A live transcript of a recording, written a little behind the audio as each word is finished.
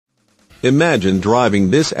Imagine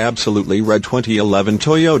driving this absolutely red 2011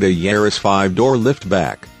 Toyota Yaris 5-door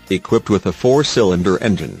liftback, equipped with a 4-cylinder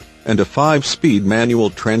engine and a 5-speed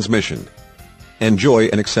manual transmission. Enjoy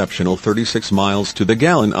an exceptional 36 miles to the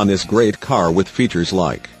gallon on this great car with features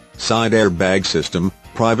like side airbag system,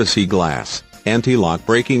 privacy glass, anti-lock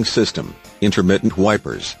braking system, intermittent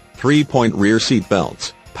wipers, 3-point rear seat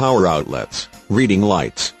belts, power outlets, reading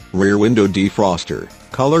lights, rear window defroster,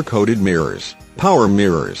 color-coded mirrors, power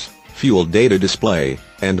mirrors, fuel data display,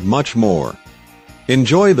 and much more.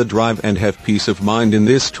 Enjoy the drive and have peace of mind in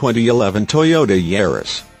this 2011 Toyota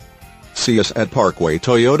Yaris. See us at Parkway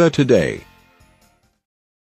Toyota today.